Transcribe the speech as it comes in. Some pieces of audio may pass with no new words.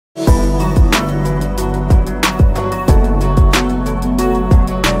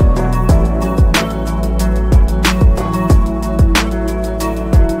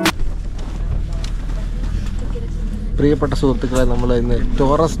പ്രിയപ്പെട്ട സുഹൃത്തുക്കളെ, നമ്മൾ ഇന്ന്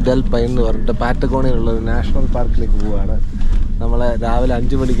ടോറസ് ഡെൽ പൈൻ എന്ന് പറഞ്ഞിട്ട് പാറ്റഗോണിയയിലുള്ള ഒരു നാഷണൽ പാർക്കിലേക്ക് പോവുകയാണ്. നമ്മളെ രാവിലെ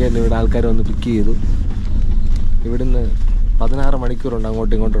 5 മണിക്ക് തന്നെ ഇവിടെ ആൾക്കാർ വന്ന് പിക്ക് ചെയ്തു. ഇവിടുന്ന് 16 മണിക്കൂറുണ്ട്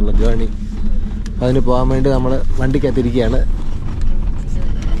അങ്ങോട്ടും ഇങ്ങോട്ടുള്ള ജേണി. അതിന് പോകാൻ വേണ്ടി നമ്മൾ വണ്ടിക്കകത്തിരിക്കുകയാണ്.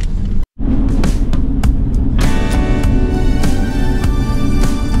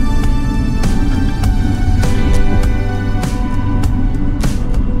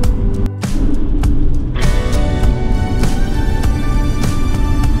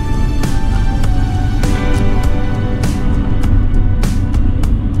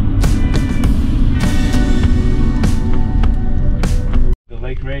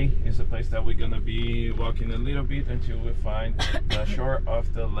 Is a place that we're going to be walking a little bit until we find the shore of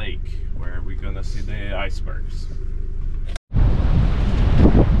the lake where we're going to see the icebergs.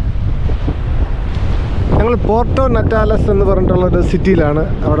 ഞങ്ങൾ പോർട്ടോ നറ്റാലസ് എന്ന് പറഞ്ഞിട്ടുള്ളൊരു സിറ്റിയിലാണ്.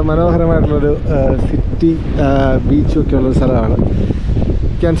 അവിടെ മനോഹരമായിട്ടുള്ളൊരു സിറ്റി ബീച്ചും ഒക്കെ ഉള്ളൊരു സ്ഥലമാണ്.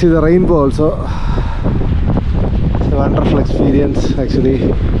 You can see the rainbow also. Wonderful experience actually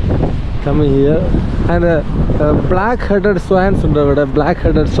coming here. And black headed Swans ഉണ്ട് ഇവിടെ. ബ്ലാക്ക്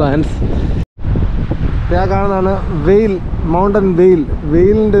ഹെഡഡ് സ്വാൻസ് ഞാൻ കാണുന്നതാണ് വെയിൽ, മൗണ്ടൻ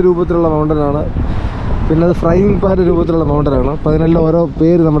വെയിലിൻ്റെ രൂപത്തിലുള്ള മൗണ്ടനാണ്. പിന്നെ അത് ഫ്രൈയിങ് പാൻ്റെ രൂപത്തിലുള്ള മൗണ്ടനാണ്. അപ്പോൾ അതിനെല്ലാം ഓരോ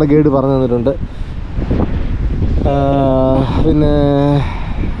പേര് നമ്മുടെ ഗൈഡ് പറഞ്ഞു തന്നിട്ടുണ്ട്. പിന്നെ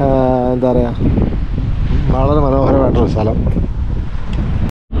എന്താ പറയുക, വളരെ മനോഹരമായിട്ടുള്ള സ്ഥലം.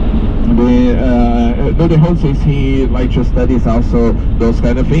 The whole says he likes to studies also those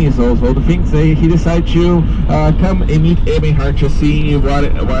kind of things. So the things he decided to come and meet Amy Hart to see what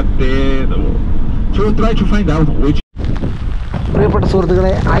to try to find out which. പ്രിയപ്പെട്ട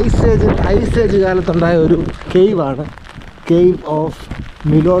സുഹൃത്തുക്കളെ, ice age കാലത്തുണ്ടായ ഒരു കേവാണ് cave of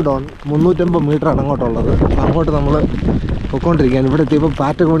മിലോഡോൺ. 350 മീറ്ററാണ് അങ്ങോട്ടുള്ളത്. അങ്ങോട്ട് നമ്മൾ പൊയ്ക്കൊണ്ടിരിക്കുകയാണ്. ഇവിടെ എത്തിയപ്പോൾ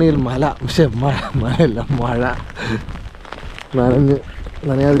പാറ്റഗോണിയയിൽ മല, പക്ഷേ മഴയല്ല, മഴ.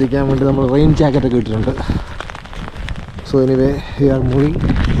 നനയാതിരിക്കാൻ വേണ്ടി നമ്മൾ റെയിൻ ജാക്കറ്റൊക്കെ ഇട്ടിട്ടുണ്ട്. So anyway we are moving.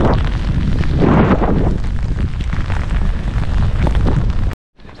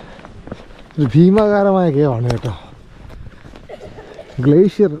 ഒരു ഭീമാകാരമായ കേവാണ് കേട്ടോ.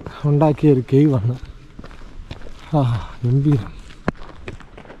 ഗ്ലേഷ്യർ ഉണ്ടാക്കിയ ഒരു കേവാണ്. ഗംഭീരം,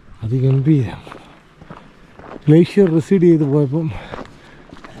 അതിഗംഭീരം. ഗ്ലേഷ്യർ റിസീഡ് ചെയ്ത് പോയപ്പം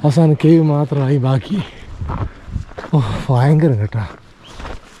അവസാനം കേവ് മാത്രമായി ബാക്കി. ഭയങ്കരം കേട്ടോ,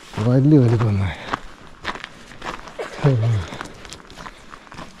 വലിയ വലിപ്പം.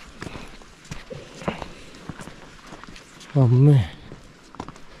 അമ്മേ,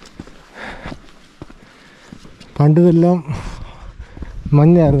 പണ്ടിതെല്ലാം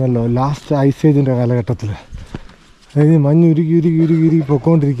മഞ്ഞായിരുന്നല്ലോ ലാസ്റ്റ് ഐസ് ഏജിൻ്റെ കാലഘട്ടത്തിൽ. അതായത് മഞ്ഞ് ഉരുകി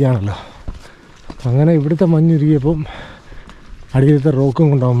പൊയ്ക്കൊണ്ടിരിക്കുകയാണല്ലോ. അങ്ങനെ ഇവിടുത്തെ മഞ്ഞുരുകിയപ്പം അടിയിലത്തെ റോക്കും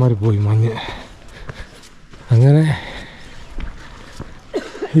കൊണ്ട് അവന്മാർ പോയി മഞ്ഞ്. അങ്ങനെ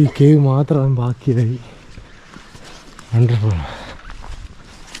ഈ കേവ് മാത്രമാണ് ബാക്കിയായി. Wonderful.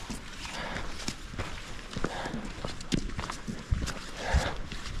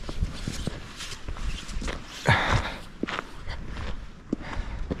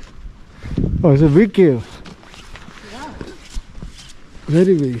 Oh, it's a big cave. Yeah.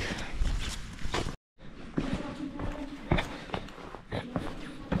 Very big.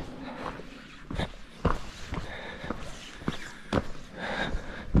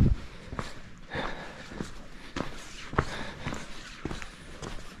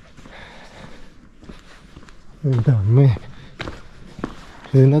 എൻ്റെ അമ്മേ,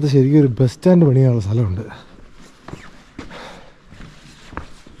 ഇതിനകത്ത് ശരിക്കും ഒരു ബസ് സ്റ്റാൻഡ് പണിയാനുള്ള സ്ഥലമുണ്ട്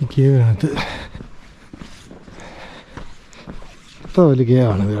ഈ കേവിനകത്ത്. അത്ര വലിയ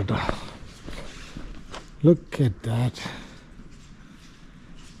കേവാണിത് കേട്ടോ. Look at that.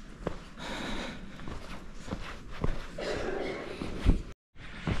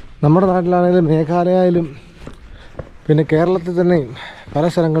 നമ്മുടെ നാട്ടിലാണെങ്കിലും മേഘാലയയിലും പിന്നെ കേരളത്തിൽ തന്നെയും പല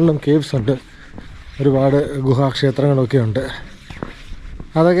സ്ഥലങ്ങളിലും കേവ്സ് ഉണ്ട്. ഒരുപാട് ഗുഹാക്ഷേത്രങ്ങളൊക്കെ ഉണ്ട്.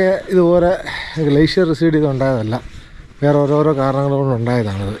 അതൊക്കെ ഇതുപോലെ ഗ്ലേഷ്യർ റിസീഡ് ചെയ്തുണ്ടായതല്ല, വേറെ ഓരോരോ കാരണങ്ങൾ കൊണ്ട്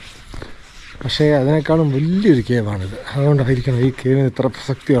ഉണ്ടായതാണിത്. പക്ഷേ അതിനേക്കാളും വലിയൊരു കേവാണിത്. അതുകൊണ്ടായിരിക്കണം ഈ കേവിന് ഇത്ര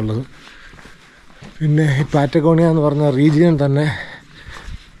പ്രസക്തിയുള്ളത്. പിന്നെ ഈ പാറ്റഗോണിയ എന്ന് പറഞ്ഞ റീജിയൻ തന്നെ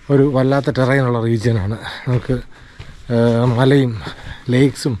ഒരു വല്ലാത്ത ടെറൈനുള്ള റീജിയനാണ്. നമുക്ക് മലയും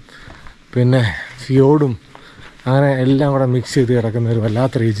ലേക്സും പിന്നെ ഫിയോർഡും അങ്ങനെ എല്ലാം കൂടെ മിക്സ് ചെയ്ത് കിടക്കുന്ന ഒരു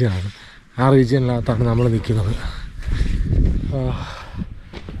വല്ലാത്ത റീജിയനാണ്. ആ റീജിയനിനകത്താണ് നമ്മൾ നിൽക്കുന്നത്.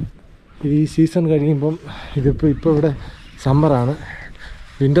 ഈ സീസൺ കഴിയുമ്പം ഇപ്പോൾ ഇവിടെ സമ്മറാണ്.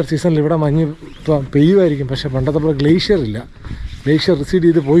 വിൻ്റർ സീസണിൽ ഇവിടെ മഞ്ഞ് പെയ്യുമായിരിക്കും. പക്ഷേ പണ്ടത്തെ പോലെ ഗ്ലേഷ്യർ ഇല്ല. ഗ്ലേഷ്യർ റിസീഡ്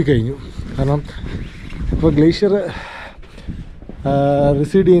ചെയ്ത് പോയി കഴിഞ്ഞു. കാരണം ഇപ്പോൾ ഗ്ലേഷ്യർ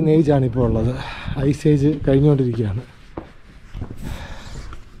റിസീഡ് ചെയ്യുന്ന ഏജാണ് ഇപ്പോൾ ഉള്ളത്. Ice age കഴിഞ്ഞുകൊണ്ടിരിക്കുകയാണ്.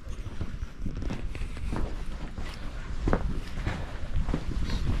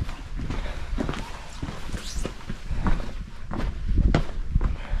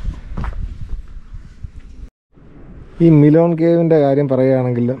 ഈ മിലോഡോൺ കേവിൻ്റെ കാര്യം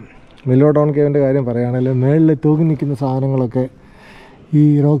പറയുകയാണെങ്കിൽ മേളിൽ തൂങ്ങി നിൽക്കുന്ന സാധനങ്ങളൊക്കെ ഈ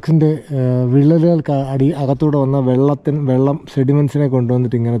റോക്സിൻ്റെ വിള്ളലുകൾക്ക് അകത്തൂടെ വന്ന വെള്ളം സെഡിമെൻസിനെ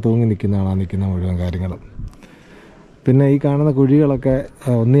കൊണ്ടുവന്നിട്ട് ഇങ്ങനെ തൂങ്ങി നിൽക്കുന്ന മുഴുവൻ കാര്യങ്ങളും. പിന്നെ ഈ കാണുന്ന കുഴികളൊക്കെ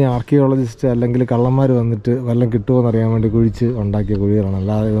ഒന്നീ ആർക്കിയോളജിസ്റ്റ് അല്ലെങ്കിൽ കള്ളന്മാർ വന്നിട്ട് വല്ലതും കിട്ടുമോ എന്നറിയാൻ വേണ്ടി കുഴിച്ച് ഉണ്ടാക്കിയ കുഴികളാണ്.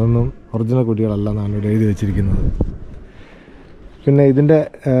 അല്ലാതെ ഇതൊന്നും ഒറിജിനൽ കുഴികളല്ല എന്നാണ് ഇവിടെ എഴുതി വെച്ചിരിക്കുന്നത്. പിന്നെ ഇതിൻ്റെ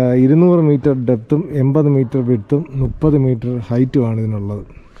 200 മീറ്റർ ഡെപ്തും 80 മീറ്റർ വിഡ്ത്തും 30 മീറ്റർ ഹൈറ്റുമാണ് ഇതിനുള്ളത്.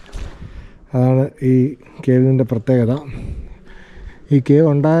 അതാണ് ഈ കേവിൻ്റെ പ്രത്യേകത. ഈ കേവ്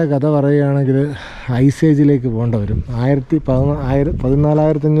ഉണ്ടായ കഥ പറയുകയാണെങ്കിൽ ഐസ് ഏജിലേക്ക് പോകേണ്ട വരും.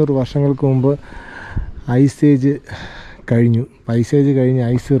 14,500 വർഷങ്ങൾക്ക് മുമ്പ് ഐസ് ഏജ് കഴിഞ്ഞു. ഐസ് ഏജ് കഴിഞ്ഞ്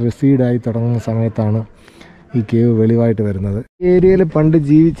ഐസ് റിസീഡായി തുടങ്ങുന്ന സമയത്താണ് ഈ കേവ് വെളിവായിട്ട് വരുന്നത്. ഈ ഏരിയയിൽ പണ്ട്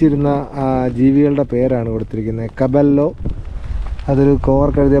ജീവിച്ചിരുന്ന ജീവികളുടെ പേരാണ് കൊടുത്തിരിക്കുന്നത്. കബല്ലോ, അതൊരു core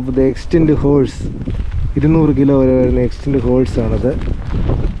കഴുതിയപ്പോൾ the extend horse, 200 kilo വരെ വരുന്ന extend ഹോഴ്സാണത്.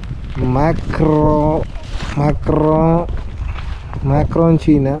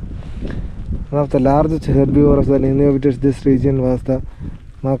 മാക്രോൺചീന, one of the largest herbivores that inhabited this region was the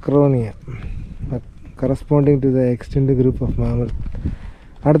Macronia, corresponding to the extended group of mammals.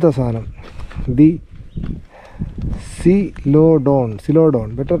 അടുത്ത സാധനം the സിലോഡോൺ,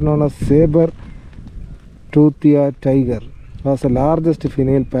 better known as saber toothia tiger, was the largest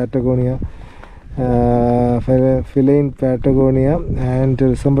feline Patagonia and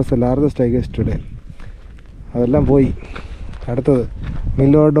resembles the largest tigers today. അതെല്ലാം പോയി. അടുത്തത്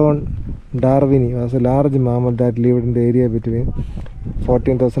മിലോഡോൺ ഡാർവിനി was a large mammal that lived in the area between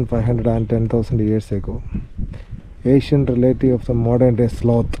 14,500 and 10,000 years ago. Asian relative of the modern day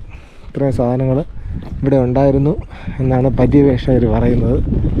sloth. ഇത്രയും സാധനങ്ങൾ ഇവിടെ ഉണ്ടായിരുന്നു എന്നാണ് പര്യവേക്ഷകർ പറയുന്നത്.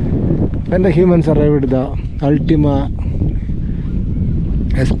 When the humans arrived at the Ultima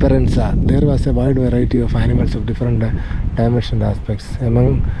Esperanza, there was a wide variety of animals of different dimensional aspects. Among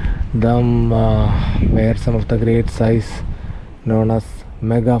them were some of the great size known as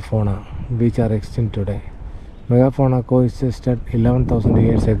megafauna, which are extinct today. Megafauna coexisted 11,000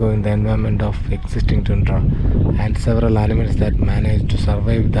 years ago in the environment of existing tundra, and several animals that managed to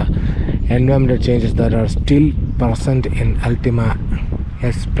survive the environmental changes that are still present in Ultima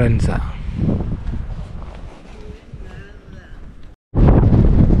Esperanza.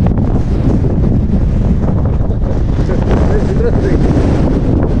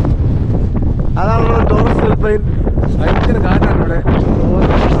 അതാണ് Taurus ഡെൽറ്റയിൽ ഭയങ്കര കാറ്റാണ് ഇവിടെ.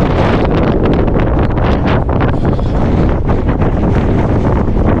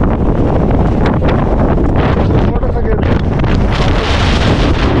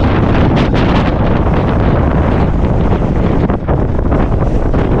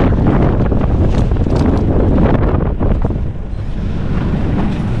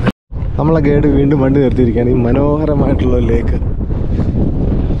 നമ്മളെ guide വീണ്ടും വണ്ടി നിർത്തിയിരിക്കുകയാണ്. ഈ മനോഹരമായിട്ടുള്ള ലേക്ക്,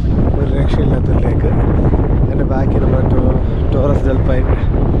 ഒരു രക്ഷയില്ലാത്തൊരു ലേക്ക്. എൻ്റെ ബാക്കിൽ നമ്മുടെ ടോറസ് ഡെൽറ്റൈൻ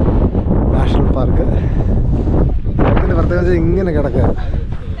നാഷണൽ പാർക്ക്. ലേക്കിൻ്റെ പ്രത്യേകിച്ച് ഇങ്ങനെ കിടക്കുക,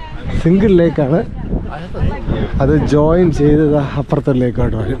 സിംഗിൾ ലേക്കാണ്. അത് ജോയിൻ ചെയ്തത് അപ്പുറത്തെ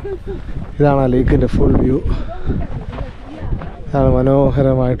ലേക്കോട്ട് വരും. ഇതാണ് ആ ലേക്കിൻ്റെ ഫുൾ വ്യൂ. ഇതാണ്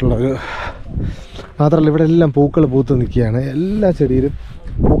മനോഹരമായിട്ടുള്ളൊരു. മാത്രമല്ല ഇവിടെ എല്ലാം പൂക്കൾ പൂത്ത് നിൽക്കുകയാണ്. എല്ലാ ചെടിയിലും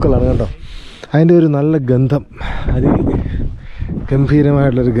പൂക്കളാണ് കേട്ടോ. അതിൻ്റെ ഒരു നല്ല ഗന്ധം,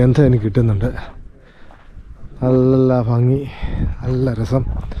 ഗംഭീരമായിട്ടുള്ളൊരു ഗന്ധം എനിക്ക് കിട്ടുന്നുണ്ട്. നല്ല ഭംഗി, നല്ല രസം,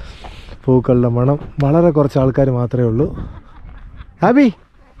 പൂക്കളുടെ മണം. വളരെ കുറച്ച് ആൾക്കാർ മാത്രമേ ഉള്ളൂ. ഹാബി,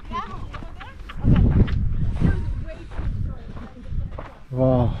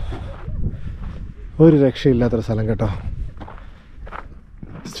 വാ, ഒരു രക്ഷയില്ലാത്തൊരു സ്ഥലം കേട്ടോ.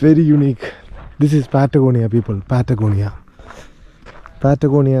 It's very unique. This is Patagonia people.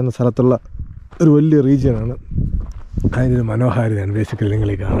 Patagonia എന്ന സ്ഥലത്തുള്ള ഒരു വലിയ റീജിയനാണ്. അതിൻ്റെ മനോഹാരിതയാണ് ബേസിക്കലി നിങ്ങൾ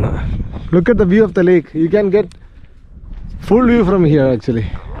ഈ കാണുന്നത്. Look at the view of the lake. You can get full view from here actually.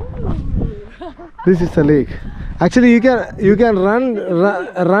 This is the lake. Actually you can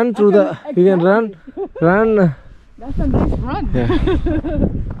run through the, you can run. That's a nice run. Yeah.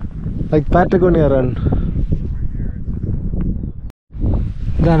 Like Patagonia run.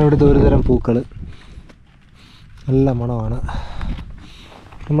 ഇതാണ് ഇവിടുത്തെ ഒരു തരം പൂക്കൾ. നല്ല മണമാണ്.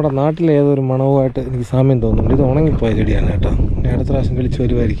 നമ്മുടെ നാട്ടിലെ ഏതൊരു മണവുമായിട്ട് എനിക്ക് സാമ്യം തോന്നുന്നുണ്ട്. ഇത് ഉണങ്ങിപ്പോയ ചെടിയാണ് കേട്ടോ. ഇനി അടുത്ത പ്രാവശ്യം വിളിച്ച്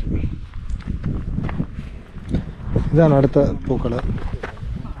വരുമായിരിക്കും. ഇതാണ് അടുത്ത പൂക്കൾ.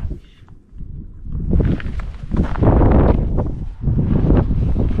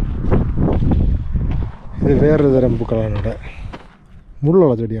 ഇത് വേറൊരു തരം പൂക്കളാണ് ഇവിടെ.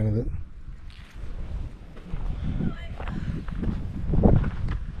 മുള്ളുള്ള ചെടിയാണിത്.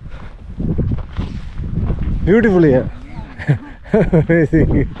 Beautiful here.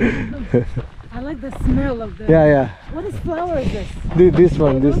 Amazing. I like the smell of the. Yeah. What is flower is this?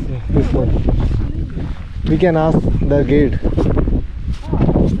 This one. We can ask the guide.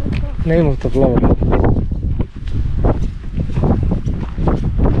 Name of the flower.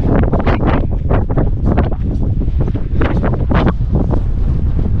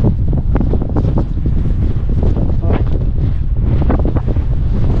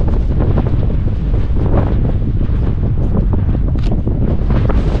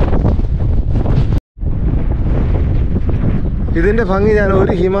 ഇതിൻ്റെ ഭംഗി ഞാൻ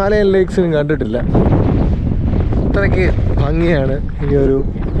ഒരു ഹിമാലയൻ ലേക്സിനും കണ്ടിട്ടില്ല. അത്രയ്ക്ക് ഭംഗിയാണ് ഈ ഒരു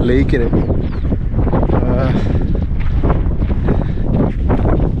ലേക്കിന്.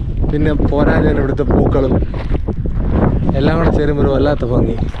 പിന്നെ പോരാൻ ഇവിടുത്തെ പൂക്കളും എല്ലാം കൂടെ ചേരുമ്പോൾ ഒരു വല്ലാത്ത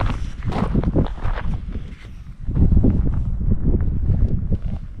ഭംഗി.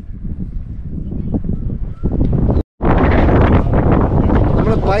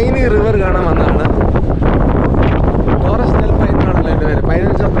 നമ്മൾ പൈനി റിവർ കാണാൻ വന്നതാണ്. പൈൻ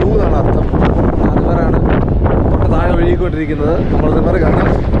വെച്ചാൽ ബ്ലൂ എന്നാണ് അർത്ഥം. ആ റിവറാണ് തൊട്ട് താഴെ ഒഴുകിക്കൊണ്ടിരിക്കുന്നത്. നമ്മൾ റിവർ കാണാം.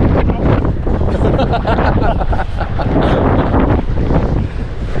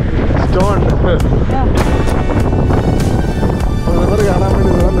 സ്റ്റോൺ റിവർ കാണാൻ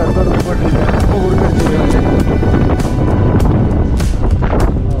വേണ്ടി റിവറിൻ്റെ അടുത്തോട്ട് പോയിക്കൊണ്ടിരിക്കുകയാണ്. ഇപ്പോൾ കുറുക്കടിച്ചിരിക്കുകയാണ്.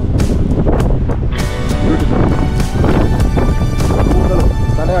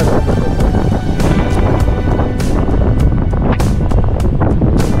 തലയാട്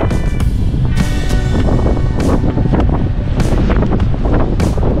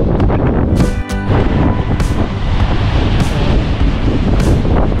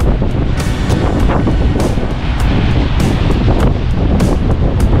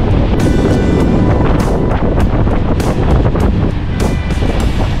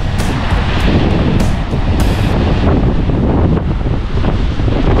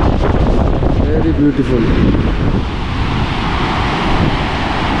beautiful.